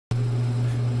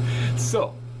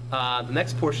So, the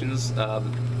next portions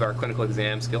of our clinical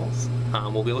exam skills,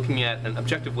 we'll be looking at an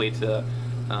objective way to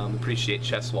appreciate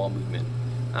chest wall movement.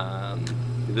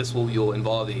 This will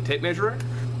involve a tape measure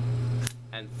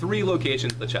and 3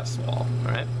 locations of the chest wall.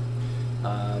 All right.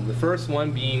 The first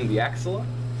one being the axilla.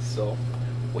 So,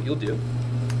 what you'll do,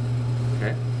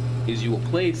 okay, is you will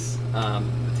place the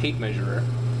tape measurer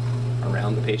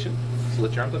around the patient. So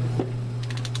lift your arms up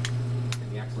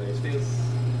in the axillary space.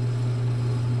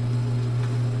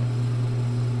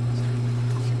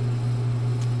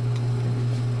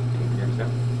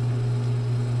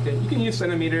 Okay, you can use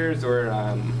centimeters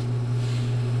or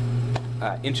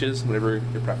inches, whatever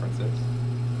your preference is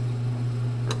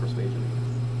for persuasion.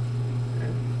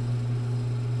 Okay.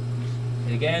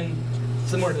 And again,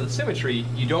 similar to the symmetry,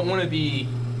 you don't want to be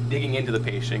digging into the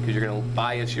patient because you're going to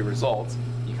bias your results.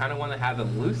 You kind of want to have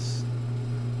them loose.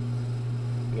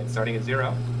 Again, starting at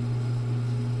 0.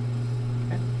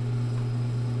 Okay.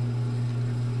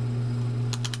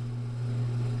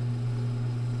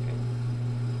 Okay.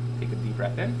 Take a deep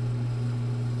breath in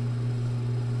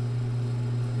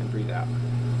and breathe out.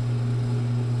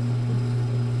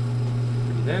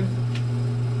 Breathe in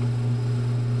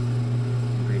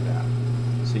and breathe out.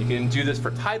 So you can do this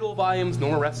for tidal volumes,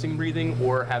 normal resting breathing,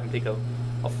 or have them take a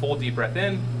full deep breath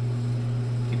in,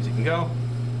 deep as you can go,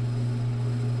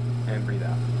 and breathe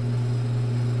out.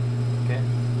 Okay.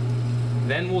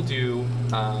 Then we'll do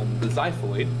the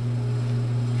xiphoid,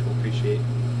 which we'll appreciate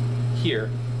here.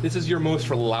 This is your most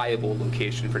reliable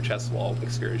location for chest wall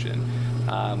excursion.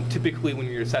 Typically, when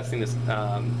you're assessing this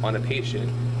on a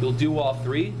patient, you'll do all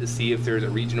 3 to see if there's a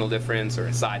regional difference or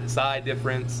a side-to-side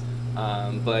difference.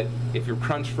 But if you're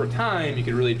crunched for time, you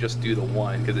can really just do the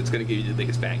 1 because it's going to give you the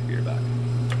biggest bang for your buck.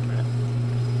 Right.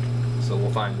 So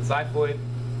we'll find the xiphoid.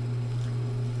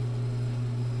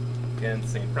 Again,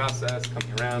 same process,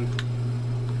 coming around.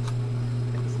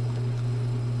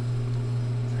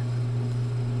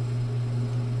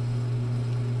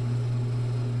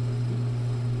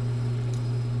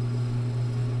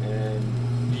 And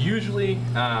usually,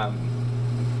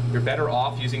 you're better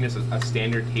off using this as a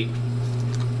standard tape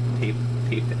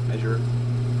measure.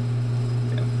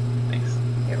 Yeah, thanks.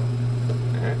 Here. All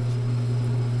right.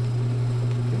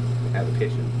 Okay. Have the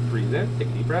patient breathe in, take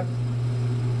a deep breath.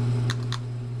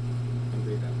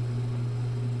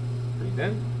 Breathe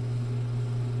in.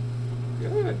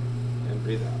 Good. And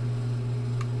breathe out.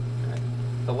 Okay.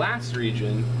 The last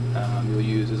region you'll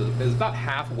use is about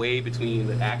halfway between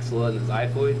the axilla and the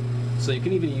xiphoid. So you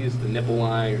can even use the nipple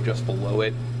line or just below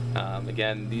it.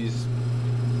 Again, these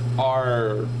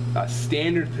are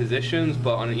standard positions,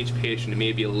 but on each patient it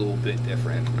may be a little bit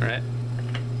different. All right.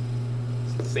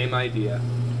 So same idea.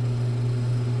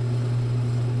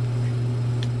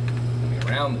 Coming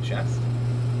around the chest.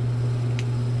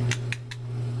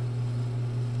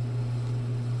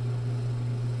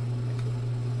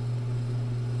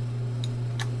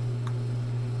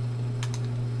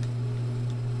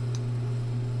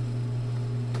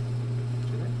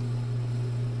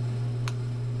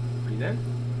 Breathe in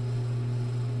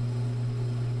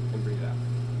and breathe out.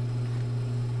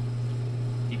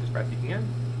 Deepest breath you can get.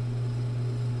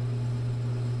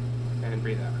 And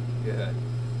breathe out. Good.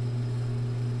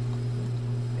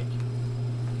 Thank you.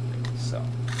 So,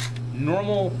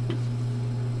 normal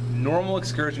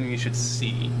excursion you should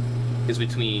see is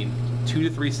between 2 to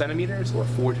 3 centimeters or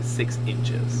 4 to 6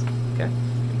 inches. Okay?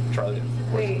 Charley.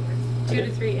 Wait, 2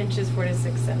 to 3 inches, 4 to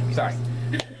 6 centimeters. Sorry.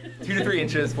 2 to 3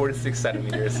 inches, 4 to 6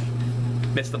 centimeters.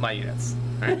 Missed up my units.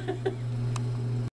 All right.